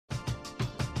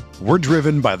We're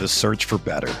driven by the search for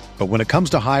better. But when it comes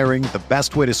to hiring, the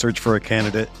best way to search for a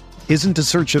candidate isn't to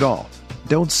search at all.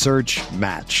 Don't search,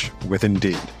 match with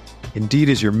Indeed. Indeed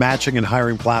is your matching and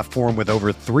hiring platform with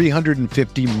over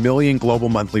 350 million global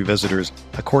monthly visitors,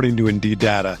 according to Indeed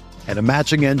data, and a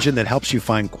matching engine that helps you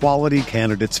find quality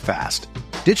candidates fast.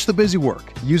 Ditch the busy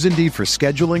work. Use Indeed for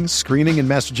scheduling, screening, and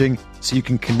messaging so you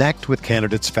can connect with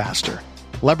candidates faster.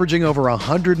 Leveraging over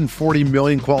 140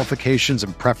 million qualifications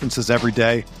and preferences every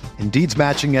day, Indeed's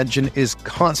matching engine is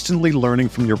constantly learning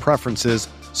from your preferences,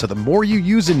 so the more you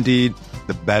use Indeed,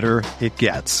 the better it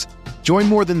gets. Join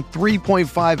more than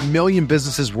 3.5 million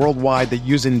businesses worldwide that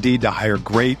use Indeed to hire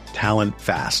great talent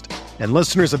fast. And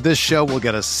listeners of this show will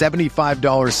get a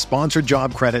 $75 sponsored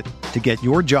job credit to get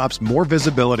your jobs more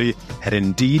visibility at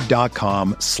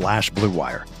Indeed.com/Blue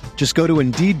Wire. Just go to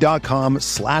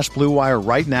Indeed.com/Blue Wire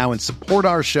right now and support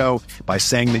our show by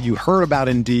saying that you heard about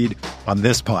Indeed on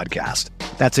this podcast.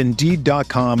 That's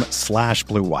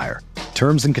Indeed.com/Blue Wire.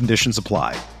 Terms and conditions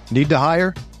apply. Need to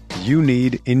hire? You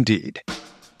need Indeed.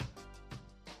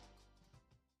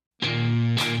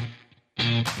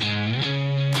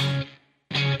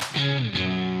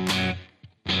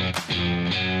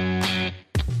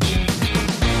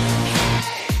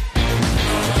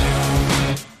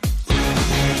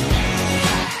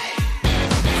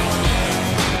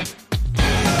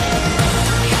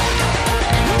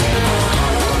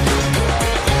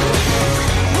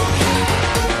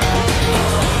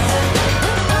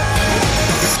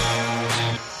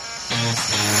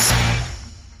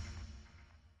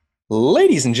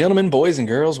 Ladies and gentlemen, boys and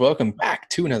girls, welcome back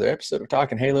to another episode of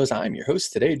Talking Halos. I'm your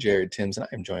host today, Jared Timms, and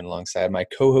I'm joined alongside my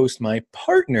co-host, my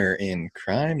partner in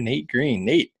crime, Nate Green.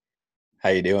 Nate, how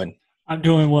you doing? I'm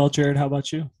doing well, Jared. How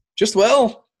about you? Just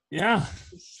well. Yeah.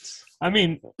 I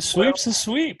mean, sweep's a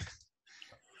sweep.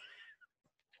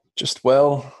 Just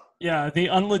well. Yeah, the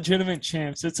unlegitimate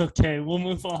champs. It's okay. We'll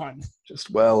move on. Just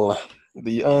well.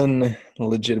 The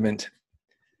unlegitimate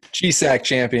GSAC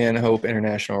champion, Hope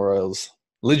International Royals.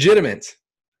 Legitimate.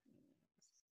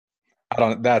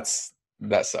 That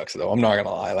sucks though. I'm not gonna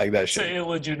lie. Like that shit. It's an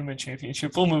illegitimate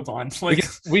championship. We'll move on. We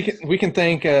can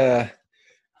thank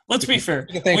let's be fair.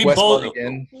 We can thank Westmont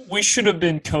again. We should have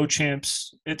been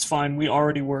co-champs. It's fine. We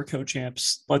already were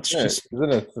co-champs. Is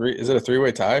it a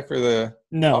three-way tie for the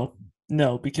No,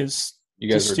 because you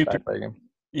guys were tied by a game?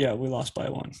 Yeah, we lost by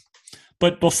one.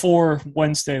 But before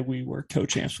Wednesday we were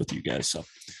co-champs with you guys, so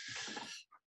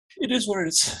it is what it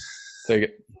is. Take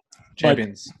it.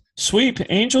 Champions. But sweep.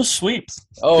 Angels sweep.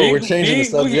 Oh, we're changing the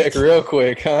subject real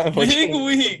quick, huh? Big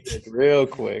week. Real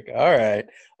quick. All right.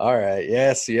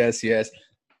 Yes.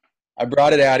 I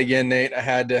brought it out again, Nate. I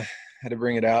had to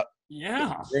bring it out.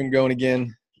 Yeah. Bring it going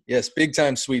again. Yes, big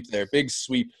time sweep there. Big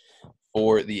sweep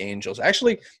for the Angels.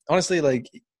 Actually, honestly, like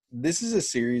this is a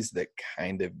series that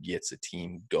kind of gets a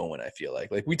team going, I feel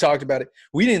like. Like we talked about it.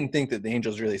 We didn't think that the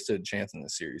Angels really stood a chance in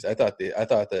this series. I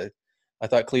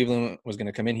thought Cleveland was going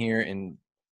to come in here and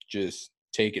just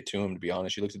take it to him, to be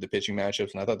honest. You looked at the pitching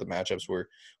matchups, and I thought the matchups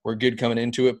were good coming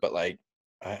into it, but, like,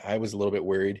 I was a little bit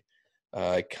worried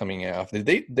coming out.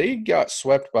 They got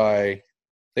swept by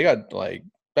 – they got, like,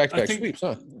 back-to-back sweeps,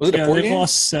 huh? Was it a 4 game? They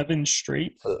lost 7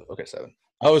 straight. Okay, 7.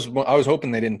 I was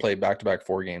hoping they didn't play back-to-back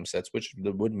 4-game sets, which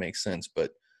would make sense,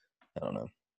 but I don't know.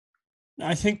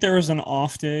 I think there was an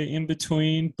off day in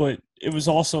between, but it was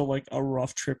also like a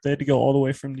rough trip. They had to go all the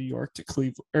way from New York to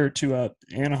Cleveland or to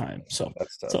Anaheim. So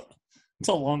that's tough. It's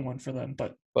a long one for them.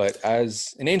 But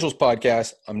as an Angels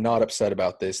podcast, I'm not upset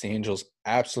about this. The Angels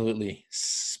absolutely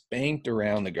spanked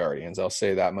around the Guardians. I'll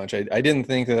say that much. I didn't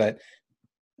think that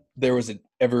there was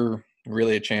ever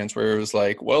really a chance where it was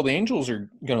like, well, the Angels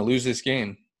are going to lose this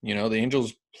game. You know, the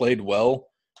Angels played well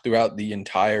throughout the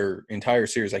entire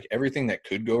series. Like everything that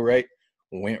could go right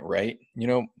went right. You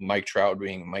know, Mike Trout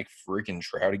being Mike freaking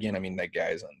Trout again. I mean, that guy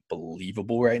is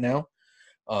unbelievable right now.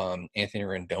 Anthony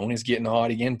Rendon is getting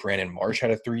hot again. Brandon Marsh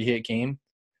had a 3-hit game.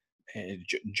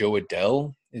 Joe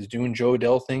Adell is doing Joe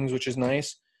Adell things, which is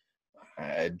nice.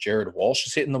 Jared Walsh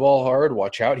is hitting the ball hard.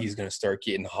 Watch out. He's going to start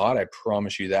getting hot. I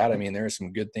promise you that. I mean, there are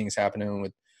some good things happening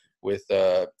with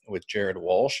Jared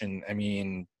Walsh. And, I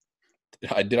mean,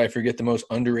 did I forget the most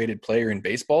underrated player in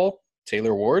baseball?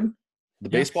 Taylor Ward, the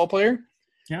baseball player?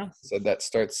 Yeah. Said that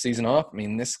starts the season off. I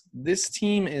mean, this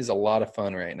team is a lot of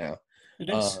fun right now. It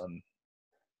is.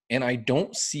 And I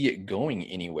don't see it going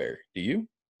anywhere. Do you?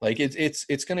 Like, it's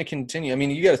going to continue. I mean,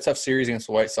 you got a tough series against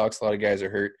the White Sox. A lot of guys are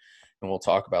hurt, and we'll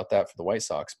talk about that for the White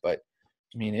Sox. But,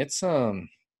 I mean, it's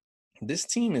this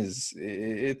team is –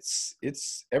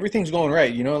 it's everything's going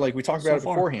right. You know, like we talked about it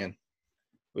beforehand.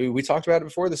 we talked about it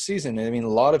before the season. I mean, a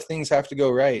lot of things have to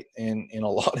go right, and a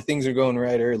lot of things are going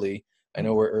right early. I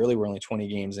know we're early; we're only 20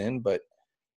 games in, but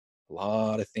a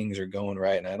lot of things are going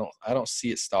right, and I don't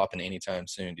see it stopping anytime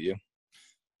soon. Do you?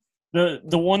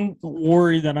 The one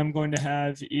worry that I'm going to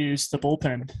have is the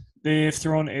bullpen. They've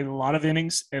thrown a lot of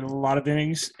innings,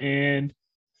 and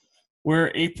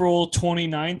we're April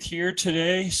 29th here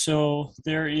today, so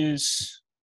there is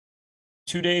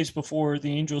 2 days before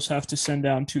the Angels have to send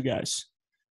down 2 guys.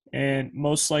 And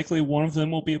most likely one of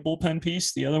them will be a bullpen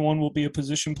piece. The other one will be a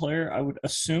position player, I would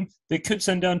assume. They could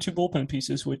send down 2 bullpen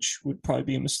pieces, which would probably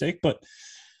be a mistake. But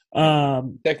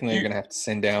technically, you're going to have to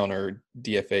send down or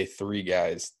DFA 3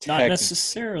 guys. Not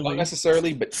necessarily. Not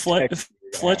necessarily, but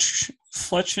Fletch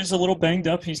is a little banged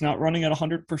up. He's not running at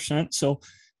 100%. So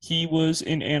he was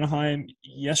in Anaheim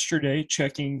yesterday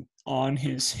checking on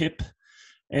his hip,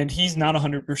 and he's not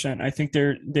 100%. I think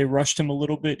they rushed him a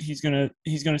little bit. He's gonna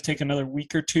take another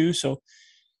week or 2. So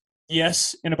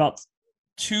yes, in about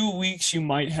 2 weeks you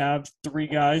might have 3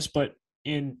 guys, but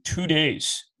in 2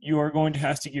 days you are going to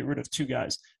have to get rid of 2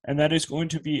 guys, and that is going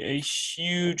to be a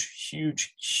huge,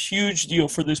 huge, huge deal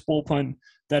for this bullpen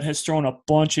that has thrown a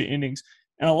bunch of innings,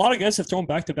 and a lot of guys have thrown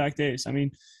back-to-back days. I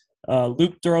mean,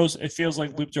 Loop throws. It feels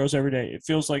like Loop throws every day. It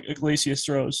feels like Iglesias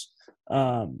throws.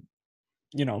 2-3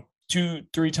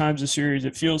 times a series.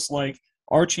 It feels like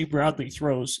Archie Bradley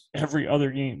throws every other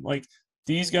game. Like,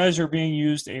 these guys are being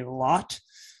used a lot.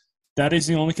 That is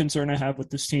the only concern I have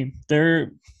with this team.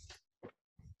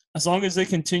 As long as they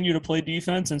continue to play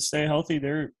defense and stay healthy,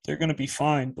 they're going to be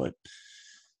fine. But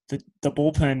the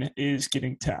bullpen is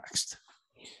getting taxed.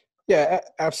 Yeah,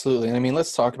 absolutely. I mean,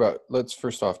 let's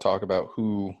first off talk about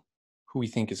who we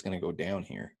think is going to go down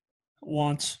here.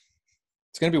 Wants.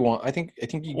 It's going to be one. I think you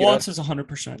get Wants is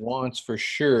 100%. Wants for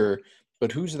sure,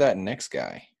 but who's that next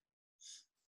guy?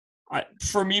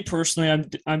 For me personally, I'm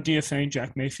DFAing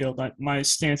Jack Mayfield. My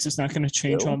stance is not going to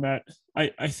change on that.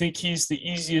 I think he's the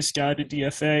easiest guy to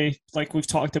DFA, like we've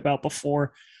talked about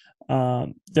before.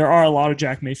 There are a lot of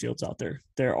Jack Mayfields out there.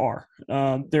 There are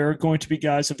going to be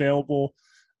guys available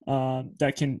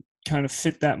that can kind of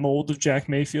fit that mold of Jack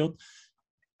Mayfield,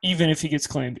 even if he gets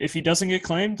claimed. If he doesn't get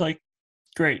claimed, like,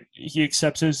 great, he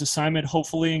accepts his assignment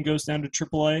hopefully and goes down to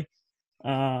AAA.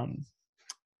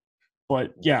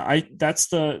 But yeah, that's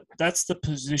the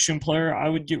position player I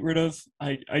would get rid of.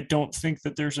 I don't think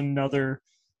that there's another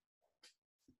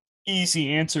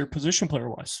easy answer position player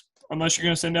wise, unless you're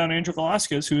going to send down Andrew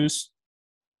Velasquez, who has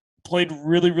played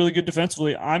really, really good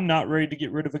defensively. I'm not ready to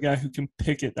get rid of a guy who can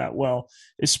pick it that well,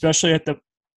 especially at the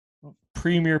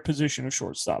premier position of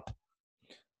shortstop.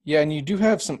 Yeah, and you do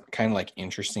have some kind of like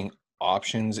interesting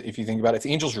options if you think about it. If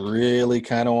the Angels really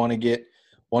kind of want to get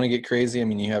crazy, I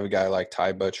mean, you have a guy like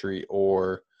Ty Buttrey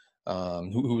or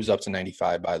who was up to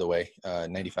 95, by the way,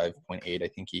 95.8 I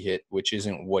think he hit, which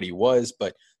isn't what he was,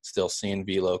 but still seeing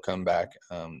Velo come back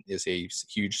is a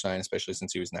huge sign, especially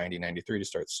since he was 90, 93 to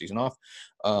start the season off.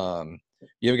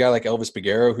 You have a guy like Elvis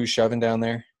Peguero who's shoving down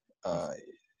there.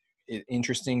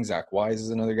 Interesting. Zach Wise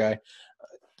is another guy.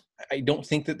 I don't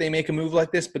think that they make a move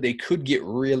like this, but they could get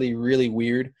really, really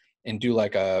weird and do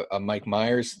like a Mike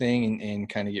Myers thing and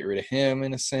kind of get rid of him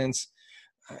in a sense.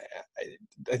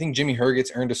 I think Jimmy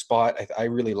Herget's earned a spot. I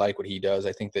really like what he does.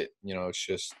 I think that, it's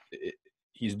just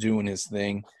he's doing his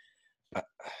thing.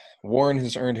 Warren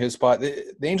has earned his spot.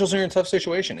 The Angels are in a tough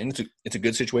situation, and it's a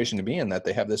good situation to be in that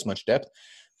they have this much depth.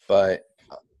 But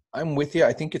I'm with you.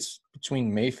 I think it's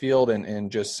between Mayfield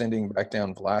and just sending back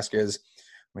down Velasquez.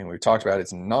 I mean, we've talked about it.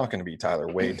 It's not going to be Tyler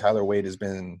Wade. Tyler Wade has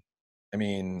been,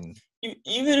 even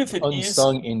if it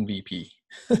unsung MVP.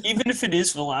 Even if it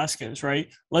is Velasquez, right?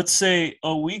 Let's say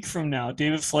a week from now,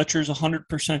 David Fletcher's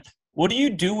 100%. What do you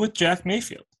do with Jack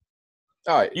Mayfield?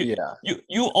 All right, yeah.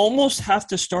 You almost have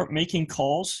to start making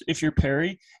calls if you're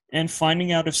Perry and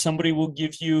finding out if somebody will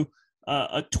give you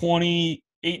a 20,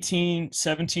 18,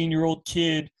 17-year-old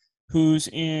kid who's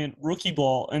in rookie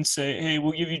ball and say, hey,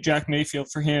 we'll give you Jack Mayfield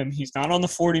for him. He's not on the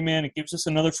 40-man. It gives us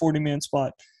another 40-man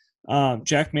spot.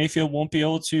 Jack Mayfield won't be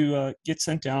able to get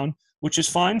sent down, which is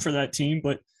fine for that team,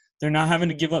 but they're not having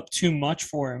to give up too much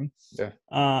for him.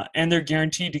 Yeah. And they're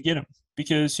guaranteed to get him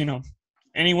because,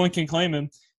 anyone can claim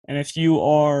him. And if you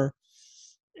are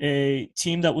a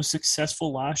team that was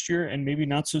successful last year and maybe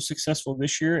not so successful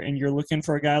this year and you're looking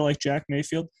for a guy like Jack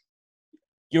Mayfield,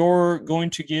 you're going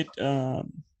to get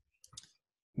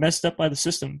messed up by the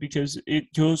system because it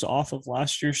goes off of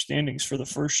last year's standings for the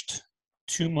first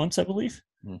 2 months, I believe.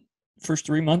 First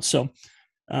 3 months. So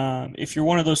if you're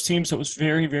one of those teams that was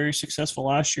very, very successful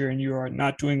last year and you are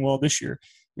not doing well this year,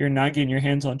 you're not getting your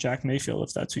hands on Jack Mayfield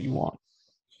if that's who you want.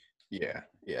 Yeah,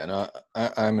 Yeah, no,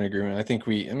 I'm in agreement. I think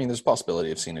there's a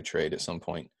possibility of seeing a trade at some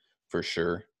point for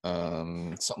sure.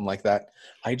 Something like that.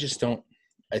 I just don't.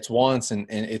 It's Wantz and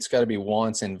it's got to be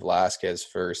Wantz and Velasquez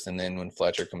first, and then when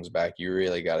Fletcher comes back, you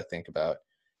really got to think about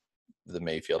the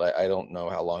Mayfield. I don't know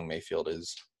how long Mayfield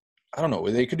is. I don't know.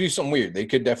 They could do something weird. They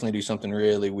could definitely do something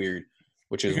really weird,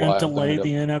 which is You're going why to I'm delay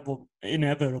throwing it up. the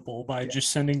inevitable by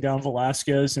just sending down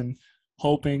Velasquez and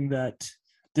hoping that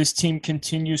this team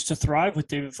continues to thrive with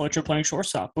David Fletcher playing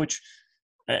shortstop, which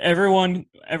everyone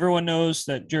knows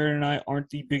that Jared and I aren't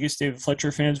the biggest David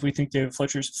Fletcher fans. We think David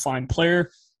Fletcher's a fine player.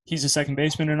 He's a second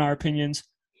baseman in our opinions,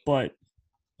 but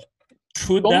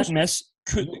could that mess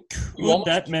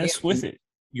with it?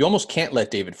 You almost can't let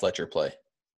David Fletcher play.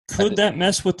 Could that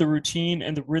mess with the routine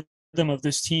and the rhythm of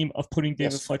this team of putting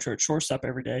David Fletcher at shortstop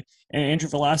every day and Andrew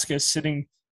Velasquez sitting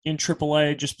in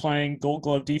AAA just playing Gold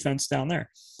Glove defense down there?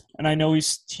 And I know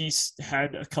he's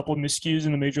had a couple of miscues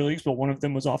in the major leagues, but one of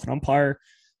them was off an umpire.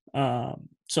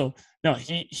 So no,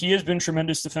 he has been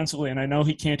tremendous defensively, and I know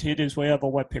he can't hit his way out of a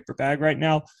wet paper bag right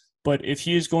now. But if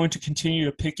he is going to continue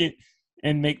to pick it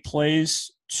and make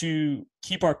plays to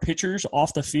keep our pitchers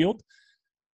off the field,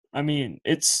 I mean,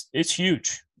 it's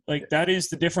huge. Like, that is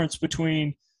the difference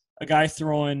between a guy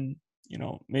throwing,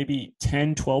 maybe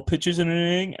 10, 12 pitches in an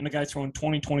inning and a guy throwing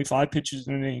 20, 25 pitches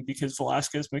in an inning, because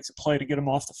Velasquez makes a play to get him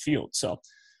off the field. So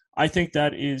I think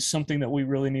that is something that we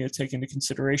really need to take into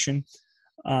consideration.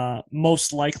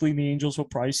 Most likely the Angels will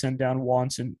probably send down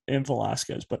Wantz and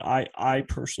Velasquez, but I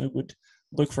personally would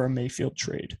look for a Mayfield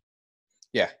trade.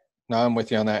 Yeah, no, I'm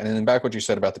with you on that. And then back what you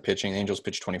said about the pitching, the Angels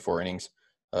pitched 24 innings.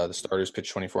 The starters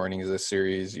pitched 24 innings this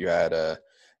series. You had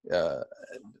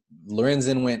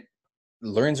Lorenzen went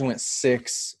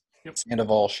 6. Yep.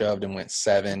 Sandoval shoved and went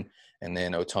 7. And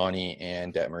then Ohtani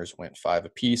and Detmers went 5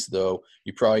 apiece, though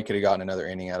you probably could have gotten another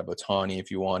inning out of Ohtani if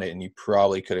you wanted, and you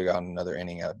probably could have gotten another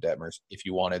inning out of Detmers if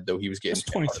you wanted, though he was getting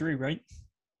 23, right?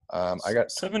 I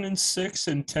got 7 and 6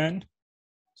 and 10.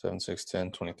 7, 6,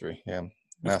 10, 23. Yeah,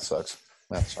 math sucks.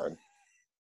 Math's hard.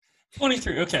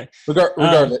 23, okay.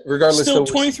 Regardless, still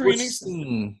 23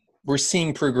 innings. We're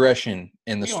seeing progression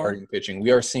in the starting pitching. We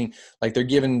are seeing, like, they're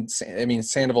giving –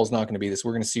 Sandoval's not going to be this.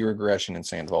 We're going to see regression in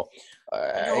Sandoval.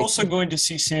 You're also going to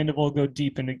see Sandoval go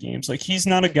deep into games. Like, he's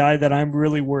not a guy that I'm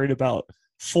really worried about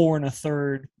 4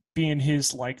 1/3 being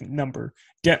his, number.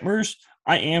 Detmers,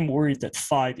 I am worried that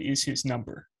 5 is his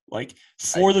number. Like,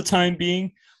 for the time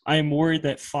being, I am worried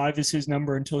that 5 is his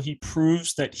number until he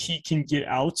proves that he can get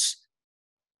outs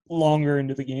longer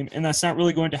into the game. And that's not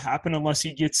really going to happen unless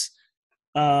he gets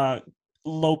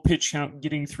low pitch count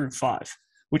getting through 5,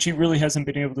 which he really hasn't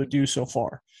been able to do so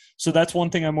far. So that's one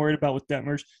thing I'm worried about with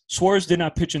Detmers. Suarez did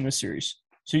not pitch in this series.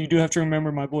 So you do have to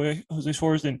remember my boy Jose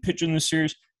Suarez didn't pitch in this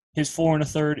series. His 4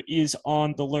 1/3 is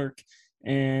on the lurk.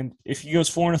 And if he goes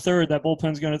 4 1/3, that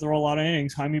bullpen's going to throw a lot of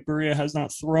innings. Jaime Barria has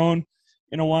not thrown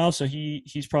in a while, so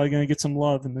he's probably going to get some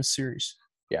love in this series.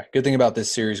 Yeah, good thing about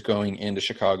this series going into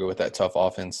Chicago with that tough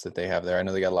offense that they have there. I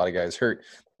know they got a lot of guys hurt,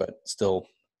 but still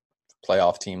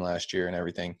playoff team last year and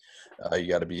everything. You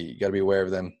got to be aware of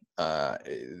them.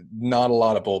 Not a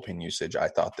lot of bullpen usage, I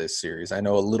thought, this series. I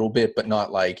know a little bit, but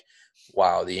not like,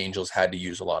 wow, the Angels had to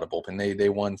use a lot of bullpen. They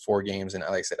won 4 games, and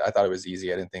like I said, I thought it was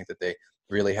easy. I didn't think that they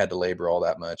really had to labor all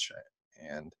that much.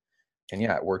 And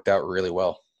yeah, it worked out really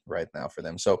well right now for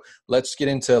them. So let's get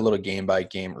into a little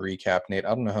game-by-game recap, Nate. I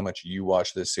don't know how much you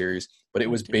watched this series, but it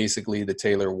was basically the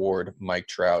Taylor Ward, Mike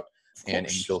Trout, and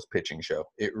Angels pitching show.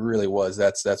 It really was.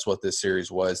 That's what this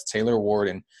series was. Taylor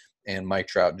Ward and Mike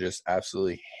Trout just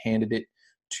absolutely handed it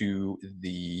to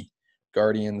the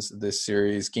Guardians this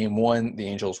series. Game 1, the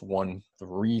Angels won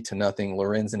 3-0.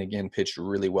 Lorenzen again pitched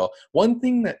really well. One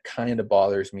thing that kind of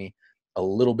bothers me a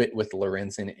little bit with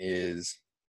Lorenzen is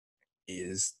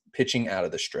pitching out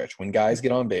of the stretch. When guys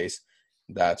get on base,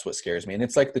 that's what scares me. And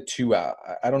it's like the 2 out.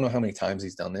 I don't know how many times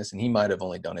he's done this, and he might have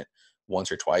only done it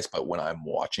once or twice, but when I'm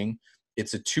watching,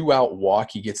 it's a 2 out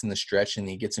walk. He gets in the stretch and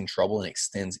he gets in trouble and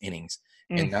extends innings.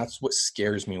 And that's what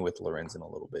scares me with Lorenzen a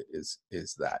little bit is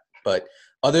that. But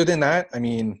other than that, I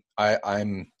mean, I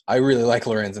really like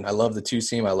Lorenzen. I love the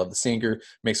 2-seam. I love the sinker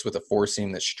mixed with a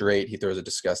 4-seam that's straight. He throws a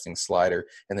disgusting slider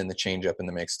and then the changeup in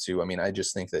the mix too. I mean, I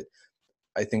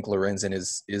think Lorenzen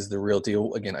is the real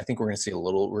deal. Again, I think we're going to see a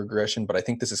little regression, but I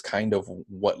think this is kind of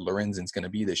what Lorenzen's going to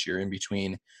be this year, in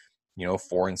between,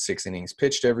 4 and 6 innings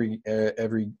pitched every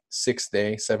 6th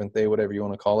day, 7th day, whatever you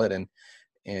want to call it,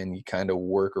 and you kind of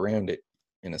work around it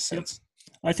in a sense.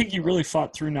 Yep. I think he really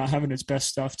fought through not having his best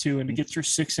stuff too, and to get through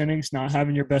 6 innings not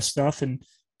having your best stuff and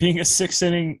being a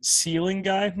 6-inning ceiling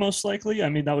guy, most likely. I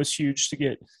mean, that was huge to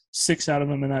get 6 out of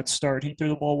him in that start. He threw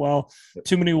the ball well. Yep.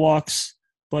 Too many walks.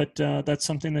 but that's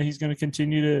something that he's going to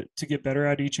continue to get better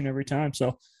at each and every time.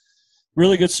 So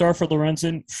really good start for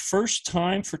Lorenzen. First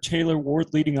time for Taylor Ward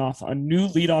leading off. A new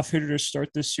leadoff hitter to start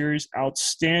this series.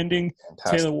 Outstanding.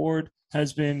 Fantastic. Taylor Ward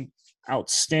has been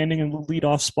outstanding in the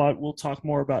leadoff spot. We'll talk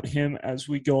more about him as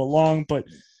we go along, but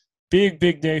big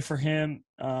day for him.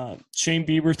 Shane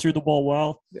Bieber threw the ball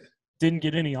well. Yeah. Didn't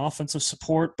get any offensive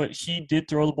support, but he did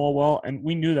throw the ball well, and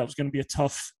we knew that was going to be a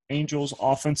tough Angels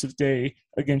offensive day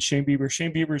against Shane Bieber.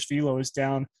 Shane Bieber's velo is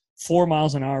down 4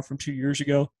 miles an hour from 2 years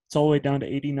ago. It's all the way down to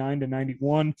 89 to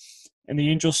 91, and the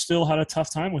Angels still had a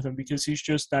tough time with him because he's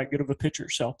just that good of a pitcher.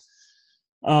 So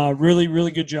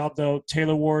really good job, though.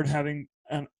 Taylor Ward having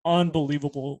an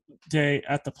unbelievable day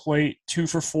at the plate. 2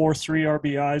 for 4, 3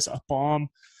 RBIs, a bomb.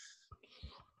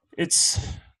 It's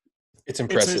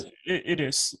impressive. It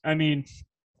is. I mean,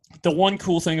 the one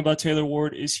cool thing about Taylor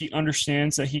Ward is he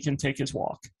understands that he can take his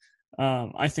walk.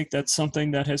 I think that's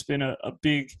something that has been a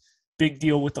big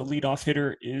deal with the leadoff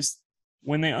hitter is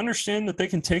when they understand that they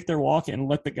can take their walk and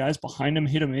let the guys behind them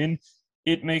hit them in,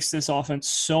 it makes this offense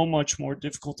so much more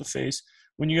difficult to face.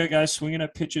 When you got guys swinging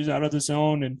at pitches out of the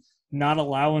zone and not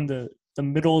allowing the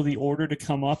middle of the order to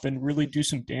come up and really do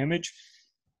some damage,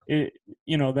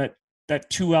 that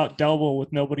 2-out double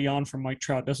with nobody on from Mike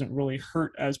Trout doesn't really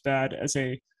hurt as bad as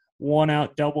a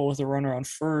 1-out double with a runner on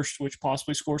first, which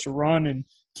possibly scores a run and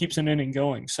keeps an inning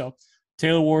going. So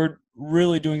Taylor Ward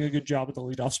really doing a good job at the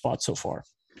leadoff spot so far.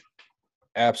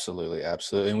 Absolutely.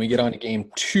 And we get on to game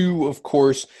 2, of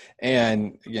course.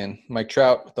 And again, Mike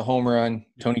Trout with the home run,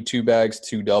 Tony 2 bags,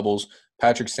 2 doubles.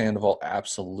 Patrick Sandoval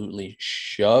absolutely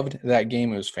shoved that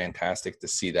game. It was fantastic to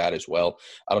see that as well.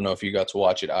 I don't know if you got to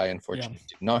watch it. I unfortunately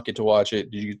did not get to watch it.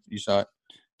 Did you saw it?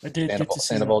 I did.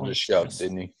 Sandoval just shoved, yes.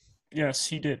 Didn't he? Yes,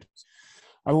 he did.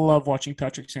 I love watching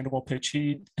Patrick Sandoval pitch.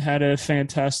 He had a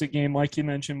fantastic game, like you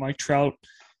mentioned. Mike Trout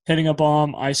hitting a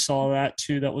bomb. I saw that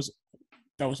too. That was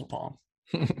a bomb.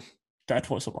 That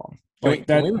was a bomb.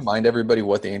 Can we remind everybody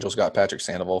what the Angels got Patrick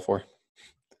Sandoval for?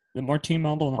 The Martin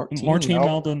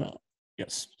Maldonado.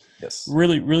 Yes.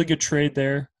 Really good trade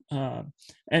there. And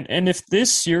if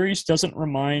this series doesn't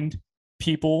remind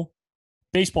people,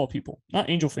 baseball people, not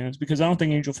Angel fans, because I don't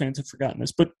think Angel fans have forgotten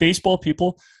this, but baseball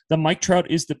people, that Mike Trout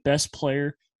is the best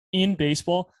player in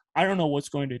baseball, I don't know what's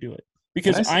going to do it.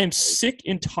 Because I am sick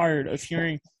and tired of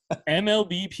hearing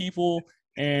MLB people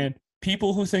and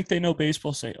people who think they know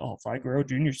baseball say, oh, Vlad Guerrero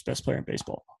Jr. is the best player in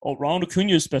baseball. Oh, Ronald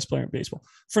Acuna is the best player in baseball.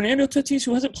 Fernando Tatis,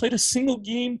 who hasn't played a single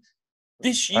game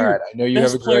this year. All right, I know you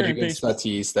have a grudge against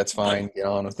Tatis. That's fine. Get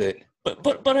on with it.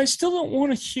 But I still don't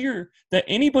want to hear that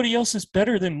anybody else is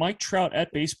better than Mike Trout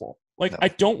at baseball. No. I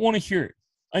don't want to hear it.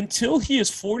 Until he is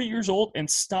 40 years old and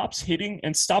stops hitting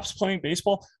and stops playing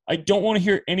baseball, I don't want to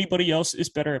hear anybody else is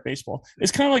better at baseball.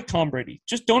 It's kind of like Tom Brady.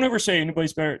 Just don't ever say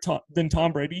anybody's better than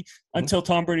Tom Brady until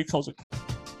Tom Brady calls it.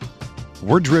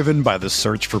 We're driven by the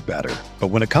search for better. But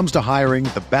when it comes to hiring,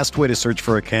 the best way to search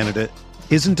for a candidate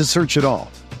isn't to search at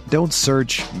all. Don't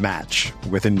search, match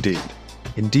with Indeed.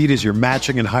 Indeed is your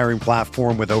matching and hiring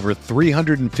platform with over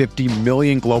 350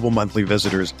 million global monthly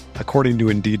visitors, according to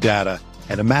Indeed data,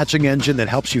 and a matching engine that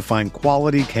helps you find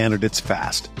quality candidates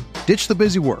fast. Ditch the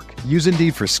busy work. Use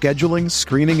Indeed for scheduling,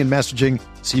 screening, and messaging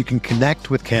so you can connect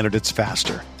with candidates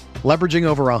faster. Leveraging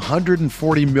over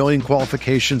 140 million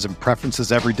qualifications and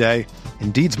preferences every day,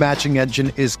 Indeed's matching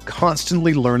engine is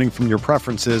constantly learning from your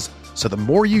preferences, so the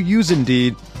more you use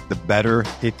Indeed, the better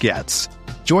it gets.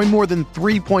 Join more than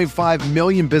 3.5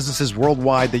 million businesses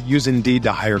worldwide that use Indeed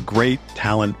to hire great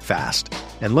talent fast.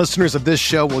 And listeners of this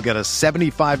show will get a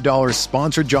 $75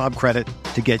 sponsored job credit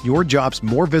to get your jobs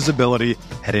more visibility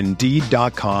at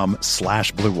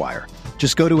Indeed.com/Blue Wire.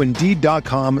 Just go to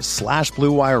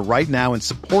Indeed.com/Blue Wire right now and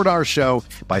support our show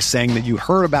by saying that you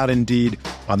heard about Indeed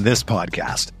on this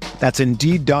podcast. That's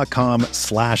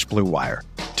Indeed.com/Blue Wire.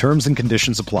 Terms and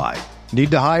conditions apply. Need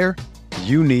to hire?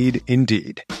 You need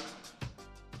Indeed.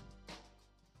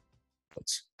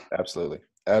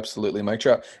 Absolutely, Mike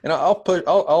Trout. And I'll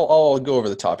go over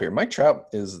the top here. Mike Trout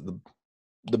is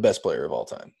the best player of all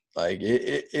time. Like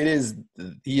he is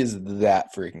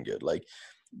that freaking good. Like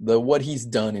what he's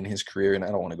done in his career, and I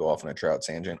don't want to go off on a Trout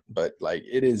tangent, but like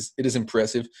it is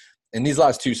impressive. In these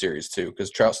last 2 series too, because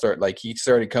Trout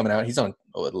started coming out. He's on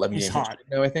 11 games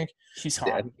now, I think. He's hot.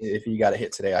 Yeah, if he got a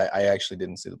hit today, I actually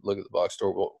didn't look at the box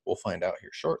score. We'll find out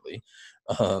here shortly,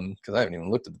 because I haven't even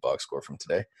looked at the box score from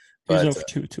today. But, he's over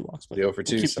 2 walks. He's over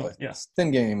 2, so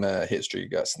 10-game hit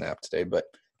streak got snapped today. But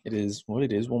it is what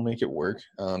it is. We'll make it work.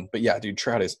 But yeah, dude,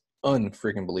 Trout is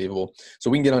unfreaking believable. So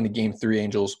we can get on to game 3.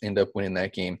 Angels end up winning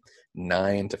that game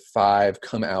 9-5.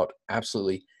 Come out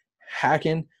absolutely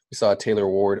hacking We saw Taylor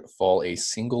Ward fall a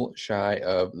single shy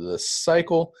of the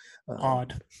cycle.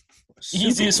 Odd.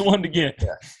 Easiest one to get.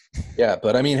 Yeah,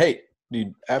 but I mean, hey,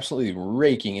 dude, absolutely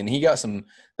raking. And he got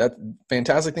that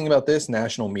fantastic thing about this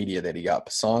national media that he got.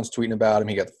 Passan's tweeting about him.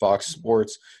 He got the Fox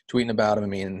Sports tweeting about him. I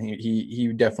mean,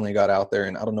 he definitely got out there.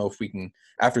 And I don't know if we can,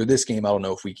 after this game, I don't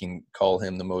know if we can call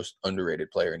him the most underrated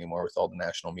player anymore with all the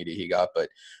national media he got. But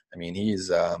I mean,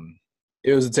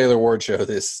 it was a Taylor Ward show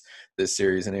this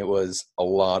series, and it was a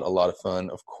lot of fun.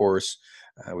 Of course,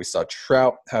 we saw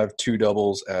Trout have 2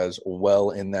 doubles as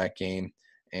well in that game.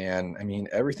 And, I mean,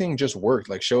 everything just worked.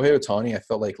 Like, Shohei Ohtani, I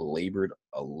felt like labored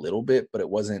a little bit, but it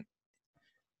was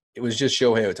just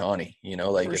Shohei Ohtani, you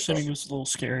know? Like, first inning was a little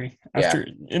scary.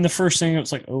 In the first inning, it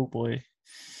was like, oh, boy.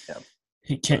 Yeah.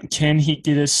 Can he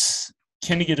get us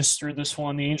through this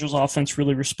one? The Angels' offense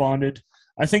really responded.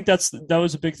 I think that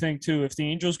was a big thing, too. If the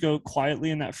Angels go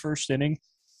quietly in that first inning,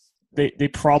 they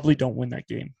probably don't win that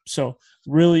game. So,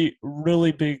 really,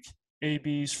 really big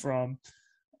ABs from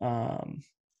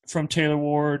Taylor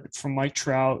Ward, from Mike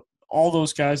Trout, all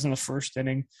those guys in the first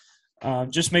inning,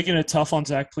 just making it tough on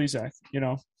Zach Plesac. You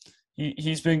know,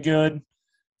 he's been good.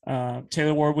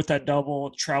 Taylor Ward with that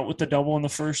double, Trout with the double in the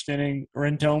first inning,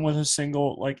 Rendon with a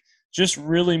single, like just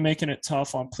really making it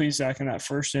tough on Plesac in that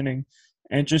first inning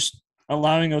and just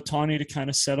allowing Ohtani to kind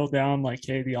of settle down like,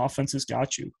 hey, the offense has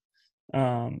got you.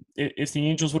 If the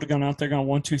Angels would have gone out there, gone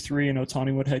 1-2-3, and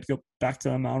Ohtani would have to go back to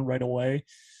the mound right away,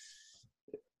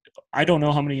 I don't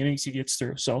know how many innings he gets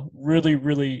through. So really,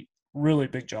 really, really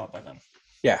big job by them.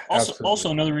 Yeah.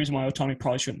 Also another reason why Ohtani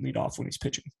probably shouldn't lead off when he's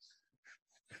pitching.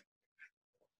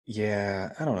 Yeah,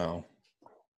 I don't know.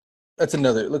 That's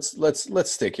another.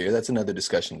 Let's stick here. That's another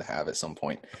discussion to have at some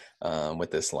point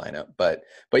with this lineup. But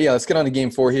yeah, let's get on to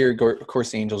Game 4 here. Of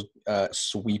course, the Angels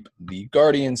sweep the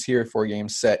Guardians here. 4-game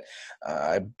set.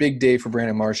 Big day for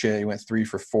Brandon Marchand. He went 3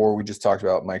 for 4. We just talked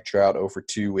about Mike Trout 0 for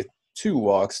 2 with 2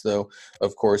 walks, though.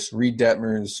 Of course, Reed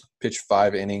Detmers pitched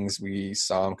 5 innings. We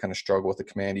saw him kind of struggle with the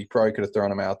command. He probably could have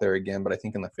thrown him out there again, but I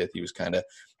think in the 5th he was kind of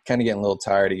getting a little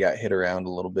tired. He got hit around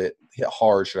a little bit, hit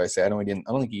hard, should I say. I don't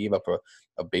think he gave up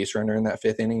a base runner in that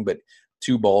 5th inning, but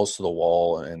 2 balls to the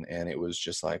wall, and it was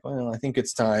just like, well, I think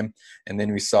it's time. And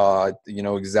then we saw,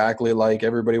 exactly like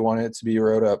everybody wanted it to be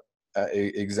wrote up,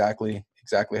 exactly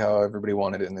how everybody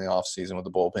wanted it in the offseason with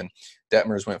the bullpen.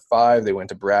 Detmers went 5. They went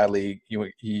to Bradley.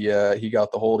 He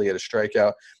got the hold. He had a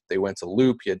strikeout. They went to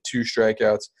Loop. He had 2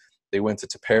 strikeouts. They went to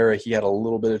Tepera. He had a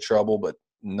little bit of trouble, but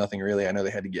nothing really. I know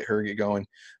they had to get Herget going,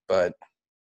 but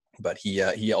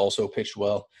he also pitched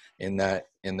well in the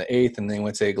 8th, and then they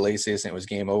went to Iglesias, and it was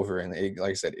game over. And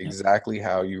like I said, exactly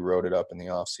how you wrote it up in the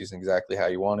offseason, exactly how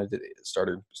you wanted it.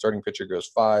 Starting pitcher goes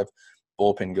 5,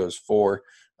 bullpen goes 4.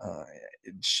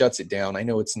 It shuts it down. I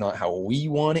know it's not how we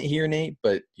want it here, Nate,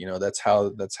 but that's how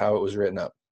it was written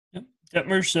up. Yep.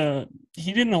 Detmers,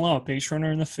 he didn't allow a base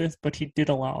runner in the 5th, but he did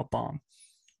allow a bomb.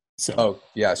 So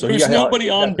there's nobody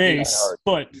on base,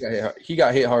 but he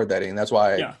got hit hard that inning. That's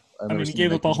why. Yeah, he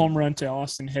gave up a home run to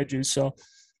Austin Hedges, so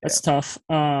that's tough.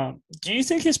 Do you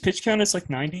think his pitch count is like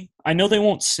 90? I know they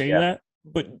won't say that,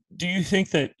 but do you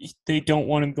think that they don't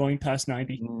want him going past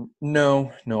 90?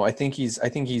 No. I think he's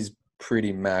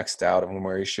pretty maxed out on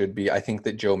where he should be. I think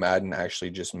that Joe Madden actually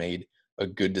just made a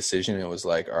good decision. It was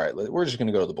like, all right, we're just going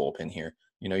to go to the bullpen here.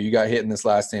 You got hit in this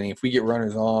last inning. If we get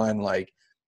runners on, like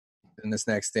in this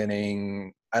next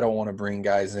inning, I don't want to bring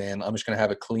guys in. I'm just going to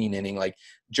have a clean inning. Like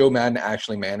Joe Madden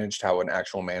actually managed how an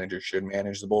actual manager should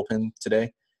manage the bullpen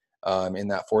today in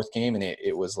that 4th game. And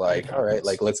it was like, all right,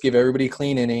 like let's give everybody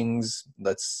clean innings.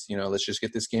 Let's just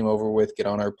get this game over with, get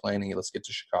on our plane, and let's get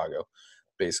to Chicago.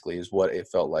 Basically is what it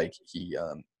felt like he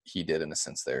did in a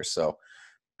sense there. So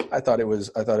I thought it was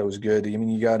good. I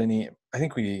mean,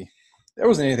 there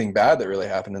wasn't anything bad that really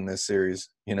happened in this series.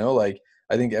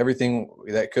 I think everything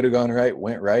that could have gone right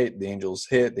went right. The Angels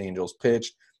hit, the Angels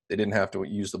pitched. They didn't have to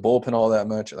use the bullpen all that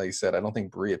much. Like I said, I don't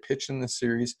think Berea pitched in this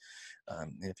series.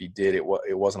 If he did, it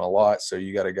wasn't a lot. So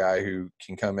you got a guy who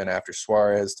can come in after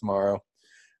Suarez tomorrow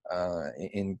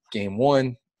in Game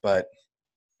 1, but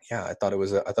yeah, I thought it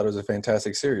was a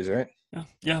fantastic series, right?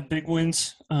 Yeah, big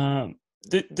wins.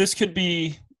 This could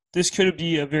be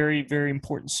a very, very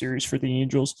important series for the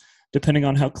Angels, depending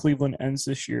on how Cleveland ends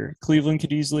this year. Cleveland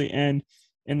could easily end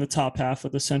in the top half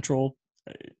of the Central.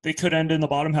 They could end in the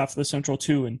bottom half of the Central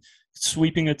too, and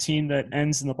sweeping a team that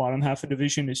ends in the bottom half of the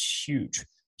division is huge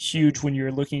when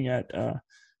you're looking at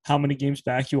how many games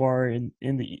back you are in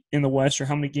the West, or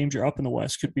how many games you're up in the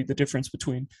West. Could be the difference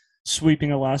between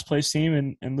sweeping a last place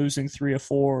team and losing 3 or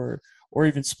 4 or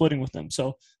even splitting with them.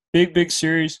 So big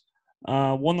series.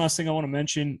 One last thing I want to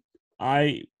mention,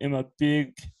 I am a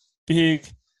big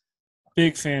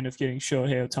big fan of getting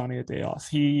Shohei Ohtani a day off.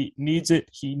 He needs it.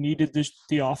 He needed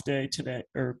the off day today,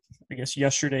 or I guess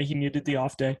yesterday. He needed the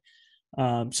off day.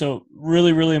 So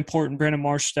really, really important. Brandon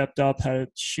Marsh stepped up, had a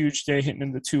huge day hitting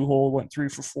in the 2-hole, went 3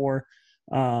 for 4.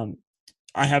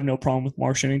 I have no problem with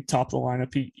Marsh hitting top of the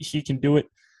lineup. He can do it.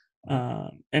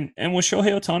 And with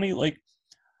Shohei Ohtani, like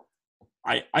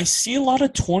I see a lot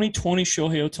of 2020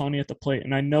 Shohei Ohtani at the plate,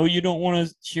 and I know you don't want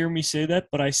to hear me say that,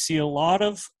 but I see a lot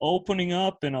of opening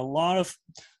up and a lot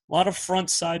of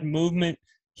front side movement.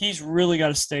 He's really got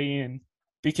to stay in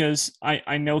because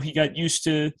I know he got used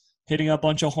to hitting a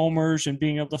bunch of homers and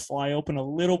being able to fly open a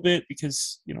little bit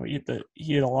because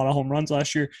he had a lot of home runs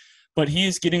last year, but he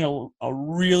is getting a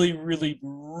really, really,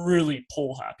 really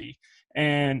pull happy,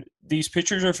 and these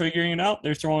pitchers are figuring it out.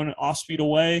 They're throwing off speed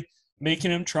away,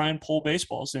 making him try and pull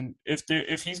baseballs. And if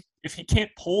he can't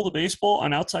pull the baseball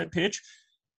on outside pitch,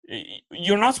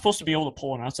 you're not supposed to be able to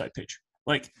pull an outside pitch.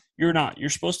 Like, you're not. You're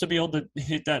supposed to be able to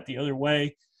hit that the other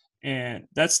way. And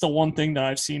that's the one thing that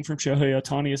I've seen from Shohei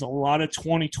Ohtani is a lot of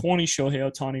 2020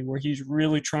 Shohei Ohtani where he's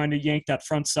really trying to yank that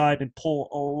front side and pull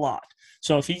a lot.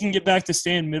 So if he can get back to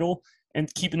staying middle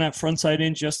and keeping that front side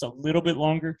in just a little bit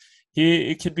longer,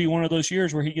 it could be one of those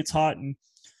years where he gets hot and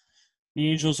the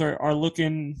Angels are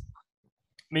looking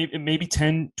maybe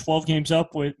 10, 12 games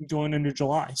up with going into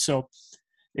July. So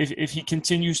if he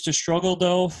continues to struggle,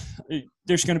 though,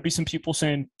 there's going to be some people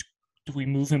saying, do we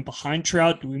move him behind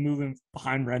Trout? Do we move him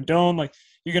behind Rendon? Like,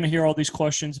 you're going to hear all these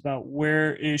questions about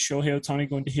where is Shohei Ohtani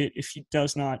going to hit if he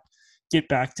does not get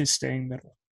back to staying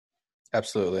middle.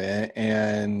 Absolutely.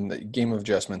 And game of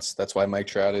adjustments. That's why Mike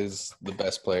Trout is the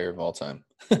best player of all time.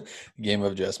 Game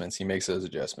of adjustments. He makes those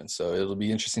adjustments. So it'll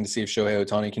be interesting to see if Shohei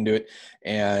Ohtani can do it.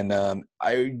 And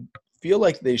I feel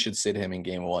like they should sit him in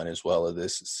game 1 as well of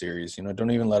this series.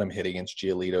 Don't even let him hit against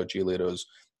Giolito. Giolito's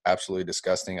absolutely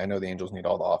disgusting. I know the Angels need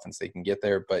all the offense they can get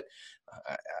there, but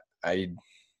I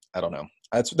don't know.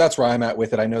 That's where I'm at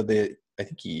with it. I know that I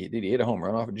think he hit a home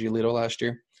run off of Giolito last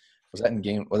year. Was that in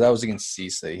game? Well, that was against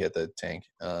Cease. They hit the tank.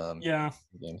 Yeah.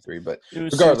 Game 3, but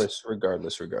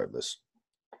regardless,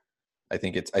 I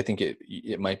think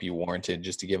it might be warranted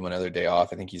just to give him another day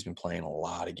off. I think he's been playing a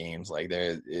lot of games. Like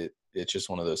it's just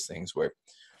one of those things where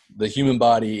the human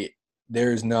body,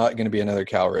 there's not going to be another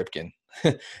Cal Ripken,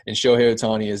 and Shohei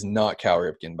Ohtani is not Cal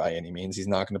Ripken by any means. He's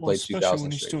not going to play 2,000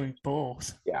 when he's straight. doing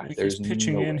both. Yeah, like there's he's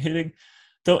pitching no and way. hitting.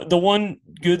 The one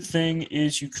good thing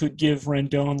is you could give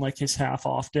Rendon like his half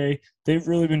off day. They've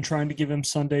really been trying to give him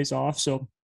Sundays off. So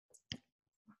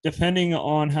depending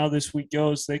on how this week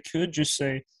goes, they could just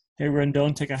say, hey,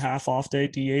 Rendon, take a half off day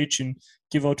DH and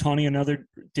give Ohtani another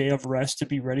day of rest to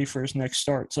be ready for his next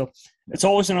start. So it's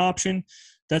always an option.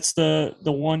 That's the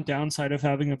one downside of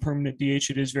having a permanent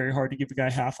DH. It is very hard to give a guy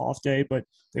half off day, but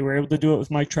they were able to do it with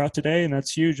Mike Trout today, and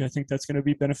that's huge. I think that's going to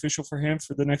be beneficial for him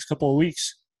for the next couple of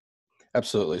weeks.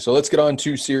 Absolutely. So let's get on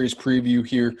to series preview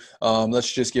here.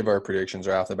 Let's just give our predictions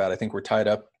right off the bat. I think we're tied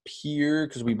up here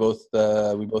because we both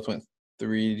went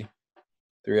three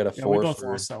out of 4 we both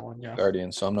for lost that one, yeah.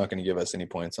 Guardians. So I'm not going to give us any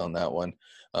points on that one.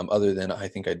 Other than I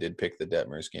think I did pick the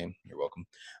Detmers game. You're welcome.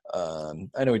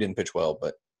 I know he didn't pitch well,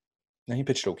 but he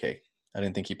pitched okay. I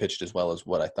didn't think he pitched as well as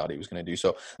what I thought he was going to do.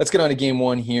 So let's get on to game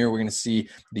 1 here. We're going to see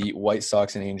the White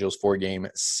Sox and Angels 4-game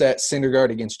set.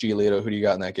 Syndergaard against Giolito. Who do you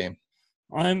got in that game?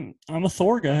 I'm a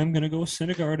Thor guy. I'm going to go with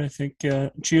Syndergaard. I think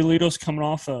Giolito's coming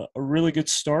off a really good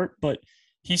start, but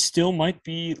he still might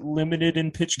be limited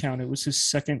in pitch count. It was his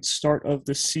second start of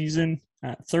the season,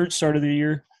 third start of the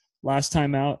year, last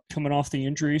time out, coming off the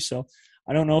injury. So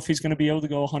I don't know if he's going to be able to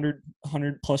go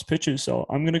 100-plus pitches. So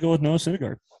I'm going to go with Noah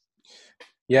Syndergaard.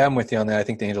 Yeah, I'm with you on that. I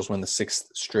think the Angels win the 6th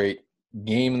straight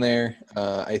game there.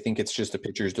 I think it's just a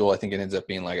pitcher's duel. I think it ends up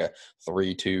being like a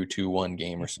 3-2, 2-1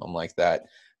 game or something like that.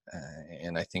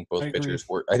 And I think both pitchers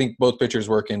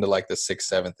work into like the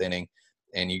 6th, 7th inning,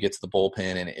 and you get to the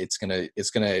bullpen, and it's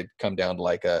gonna come down to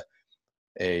like a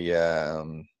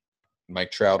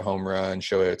Mike Trout home run,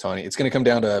 Shohei Ohtani. It's gonna come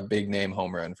down to a big name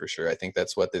home run for sure. I think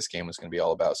that's what this game was gonna be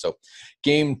all about. So,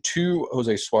 game 2,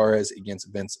 Jose Suarez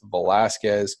against Vince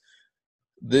Velasquez.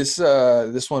 This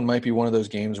one might be one of those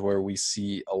games where we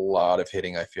see a lot of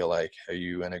hitting. I feel like. Are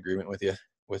you in agreement with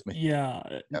me? Yeah,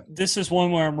 this is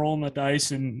one where I'm rolling the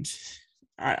dice, and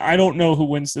I don't know who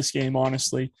wins this game,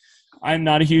 honestly. I'm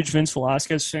not a huge Vince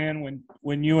Velasquez fan.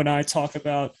 When you and I talk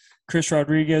about Chris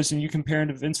Rodriguez and you compare him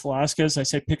to Vince Velasquez, I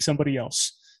say pick somebody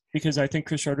else because I think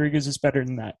Chris Rodriguez is better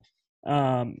than that.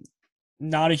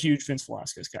 Not a huge Vince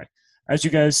Velasquez guy. As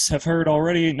you guys have heard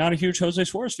already, not a huge Jose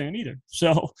Suarez fan either.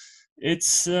 So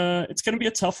it's going to be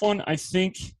a tough one. I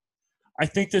think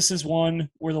this is one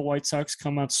where the White Sox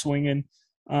come out swinging.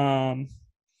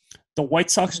 The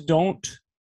White Sox don't.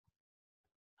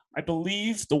 I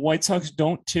believe the White Sox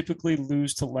don't typically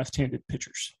lose to left-handed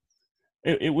pitchers.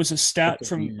 It was a stat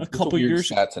from a couple years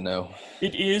ago. Stat to know.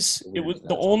 It is. It was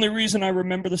the only reason I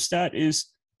remember the stat is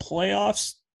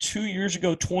playoffs 2 years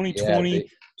ago, 2020. Yeah,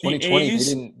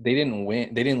 2020, they didn't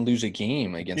win. They didn't lose a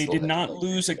game against. They did not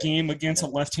lose a game against a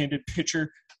left-handed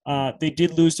pitcher. They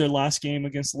did lose their last game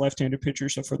against a left-handed pitcher.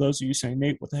 So for those of you saying,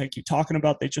 Nate, what the heck are you talking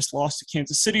about? They just lost to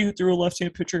Kansas City, who threw a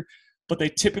left-handed pitcher. But they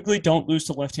typically don't lose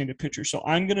to left-handed pitchers. So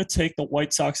I'm going to take the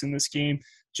White Sox in this game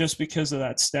just because of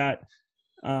that stat.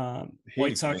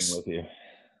 White Sox. With you.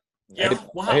 Yeah,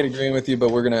 I hate agreeing with you,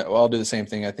 but I'll do the same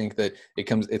thing. I think that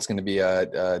it's going to be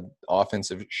a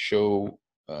offensive showcase.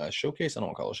 I don't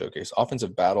want to call it a showcase.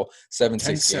 Offensive battle,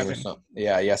 7-6 game or something.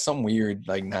 Yeah, something weird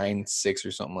like 9-6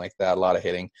 or something like that. A lot of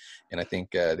hitting, and I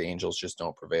think the Angels just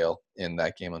don't prevail in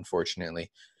that game, unfortunately.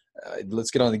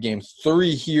 Let's get on to game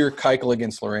 3 here. Keuchel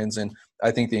against Lorenzen.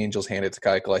 I think the Angels hand it to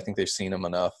Keuchel. I think they've seen him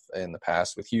enough in the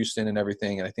past with Houston and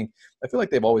everything. And I feel like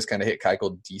they've always kind of hit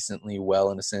Keuchel decently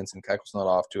well in a sense. And Keuchel's not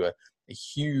off to a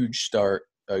huge start,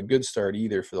 a good start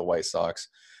either for the White Sox.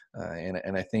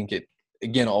 And I think it,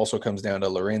 again, also comes down to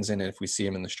Lorenzen and if we see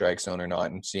him in the strike zone or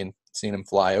not, and seeing him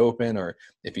fly open, or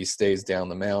if he stays down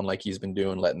the mound like he's been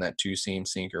doing, letting that two-seam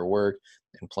sinker work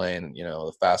and playing,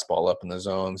 the fastball up in the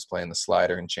zones, playing the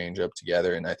slider and changeup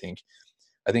together. And I think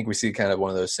we see kind of one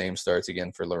of those same starts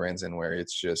again for Lorenzen, where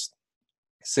it's just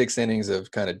 6 innings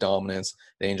of kind of dominance.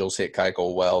 The Angels hit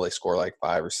Keuchel well. They score like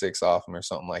 5 or 6 off him or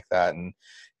something like that. And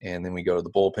then we go to the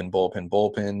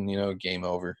bullpen, game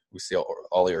over. We see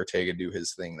Ollie Ortega do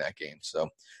his thing that game. So I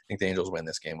think the Angels win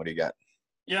this game. What do you got?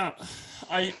 Yeah,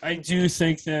 I do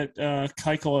think that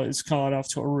Keuchel is caught off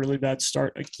to a really bad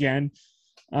start again.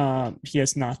 He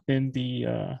has not been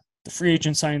the free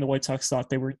agent signing the White Sox thought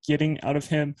they were getting out of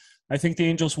him. I think the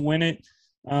Angels win it.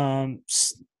 A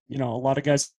lot of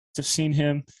guys have seen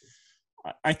him.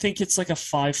 I think it's like a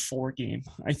 5-4 game.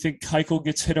 I think Keuchel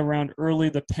gets hit around early.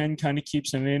 The pen kind of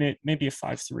keeps him in it. Maybe a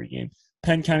 5-3 game.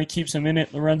 Pen kind of keeps him in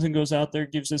it. Lorenzen goes out there,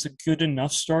 gives us a good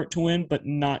enough start to win, but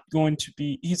not going to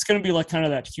be – he's going to be like kind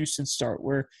of that Houston start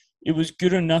where it was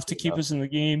good enough to keep us in the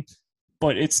game,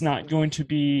 but it's not going to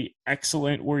be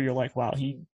excellent where you're like, wow,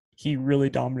 he really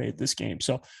dominated this game.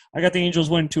 So I got the Angels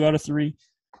win 2 out of 3.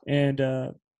 And,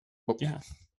 yeah.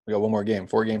 We got one more game.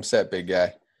 4-game set, big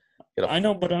guy. I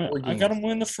know, but I got him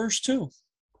win the first 2.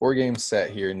 4-game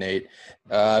set here, Nate.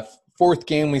 4th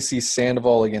game, we see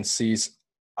Sandoval against Cease.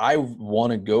 I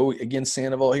want to go against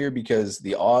Sandoval here because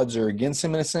the odds are against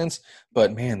him in a sense.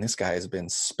 But, man, this guy has been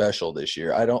special this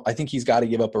year. I think he's got to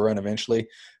give up a run eventually.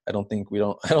 I don't think we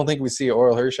see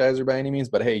Orel Hershiser by any means,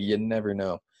 but, hey, you never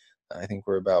know. I think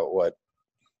we're about,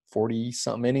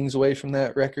 40-something innings away from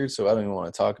that record, so I don't even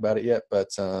want to talk about it yet. But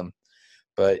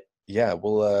yeah,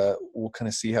 we'll kind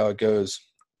of see how it goes.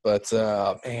 But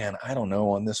man, I don't know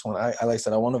on this one. Like I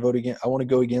said, I want to vote again. I want to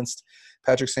go against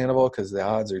Patrick Sandoval because the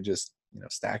odds are just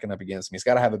stacking up against me. He's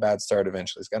got to have a bad start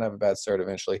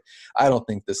eventually. I don't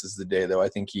think this is the day though. I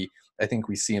think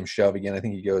we see him shove again. I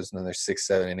think he goes another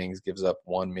 6-7 innings, gives up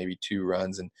 1, maybe 2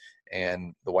 runs,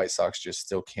 and the White Sox just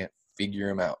still can't figure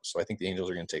him out. So I think the Angels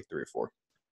are going to take 3 or 4.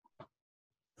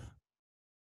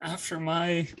 After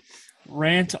my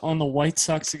rant on the White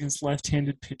Sox against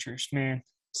left-handed pitchers, man.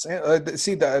 See, like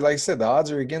I said, the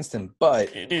odds are against him,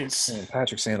 but it is. Man,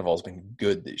 Patrick Sandoval's been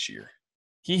good this year.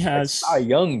 He has. Cy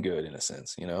Young good in a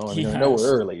sense, I know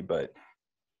we're early, but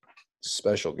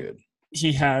special good.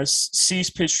 He has. Cease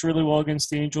pitched really well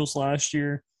against the Angels last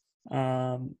year.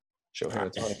 Shohei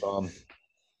Ohtani bomb.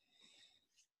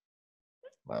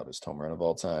 Loudest home run of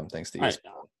all time, thanks to ESPN.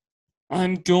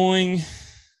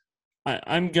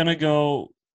 I'm gonna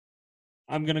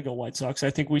go White Sox. I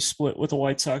think we split with the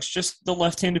White Sox. Just the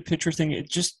left-handed pitcher thing,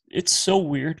 it's so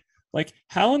weird. Like,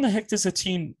 how in the heck does a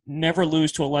team never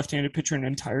lose to a left-handed pitcher an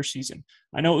entire season?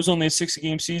 I know it was only a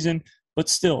 6-game season, but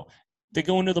still, they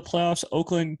go into the playoffs.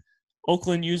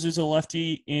 Oakland uses a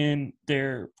lefty in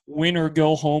their win or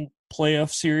go home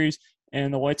playoff series,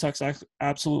 and the White Sox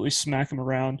absolutely smack them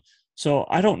around. So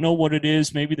I don't know what it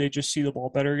is. Maybe they just see the ball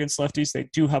better against lefties. They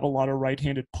do have a lot of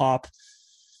right-handed pop.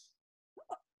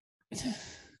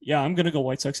 Yeah, I'm going to go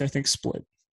White Sox. I think split.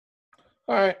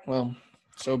 All right. Well,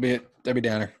 so be it. Debbie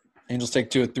Downer. Angels take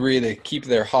 2 of 3. They keep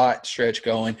their hot stretch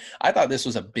going. I thought this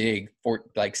was a big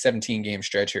 17-game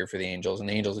stretch here for the Angels, and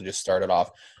the Angels have just started off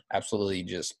absolutely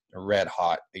just red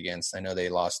hot against – I know they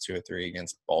lost 2 of 3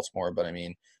 against Baltimore, but,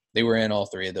 they were in all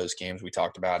 3 of those games. We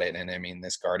talked about it, and,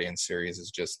 this Guardians series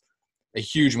is just a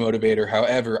huge motivator.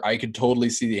 However, I could totally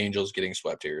see the Angels getting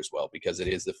swept here as well because it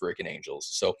is the freaking Angels.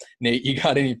 So, Nate, you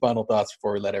got any final thoughts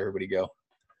before we let everybody go?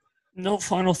 No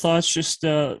final thoughts. Just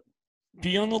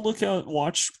be on the lookout.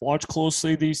 Watch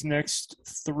closely these next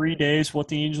 3 days. What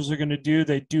the Angels are going to do.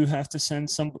 They do have to send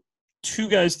 2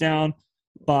 guys down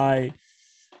by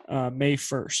May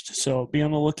 1st. So be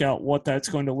on the lookout what that's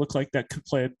going to look like. That could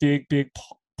play a big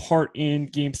part in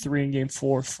Game 3 and Game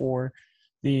 4 for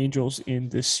the Angels in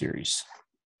this series.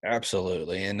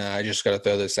 Absolutely. And I just got to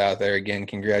throw this out there again.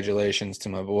 Congratulations to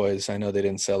my boys. I know they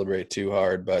didn't celebrate too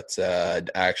hard, but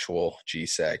actual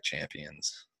GSAC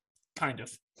champions. Kind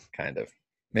of.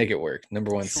 Make it work.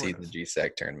 Number 1 seed in the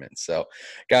GSAC tournament. So,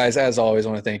 guys, as always, I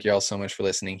want to thank you all so much for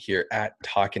listening here at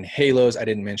Talkin' Halos. I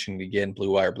didn't mention it again.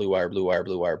 Blue Wire.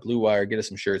 Get us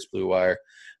some shirts, Blue Wire.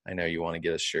 I know you want to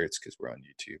get us shirts because we're on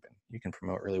YouTube and you can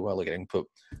promote really well. Look, I can put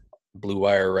Blue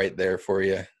Wire right there for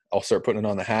you. I'll start putting it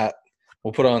on the hat.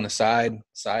 We'll put it on the side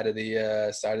of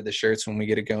the shirts when we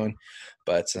get it going.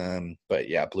 But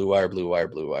yeah, Blue Wire.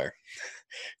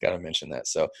 Got to mention that.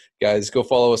 So, guys, go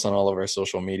follow us on all of our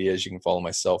social medias. You can follow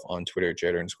myself on Twitter,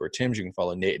 Jared_Tims. You can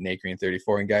follow Nate at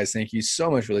NateGreen34. And, guys, thank you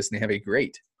so much for listening. Have a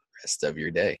great rest of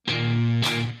your day.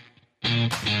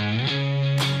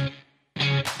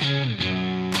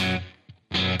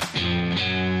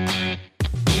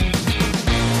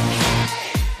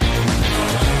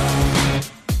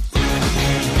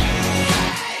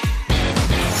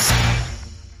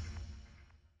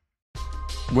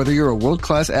 Whether you're a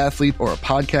world-class athlete or a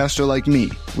podcaster like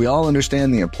me, we all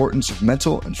understand the importance of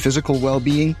mental and physical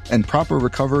well-being and proper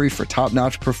recovery for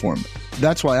top-notch performance.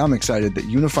 That's why I'm excited that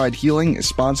Unified Healing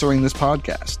is sponsoring this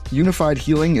podcast. Unified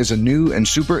Healing is a new and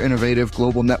super innovative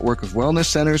global network of wellness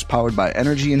centers powered by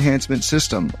Energy Enhancement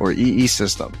System, or EE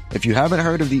System. If you haven't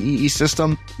heard of the EE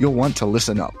System, you'll want to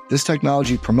listen up. This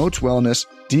technology promotes wellness,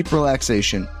 deep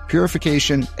relaxation,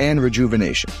 purification, and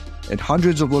rejuvenation. At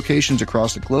hundreds of locations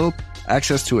across the globe,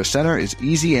 access to a center is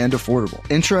easy and affordable.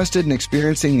 Interested in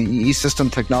experiencing the EE System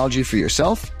technology for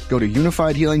yourself? Go to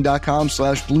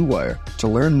unifiedhealing.com/bluewire to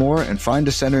learn more and find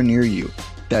a center near you.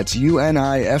 That's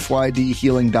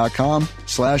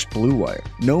unifydhealing.com/bluewire.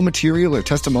 No material or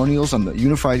testimonials on the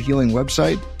Unified Healing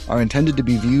website are intended to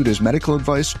be viewed as medical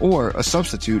advice or a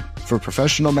substitute for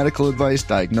professional medical advice,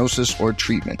 diagnosis, or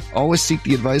treatment. Always seek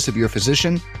the advice of your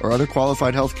physician or other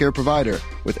qualified healthcare provider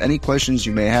with any questions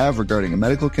you may have regarding a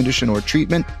medical condition or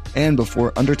treatment and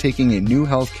before undertaking a new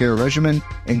healthcare regimen,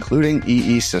 including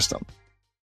EE System.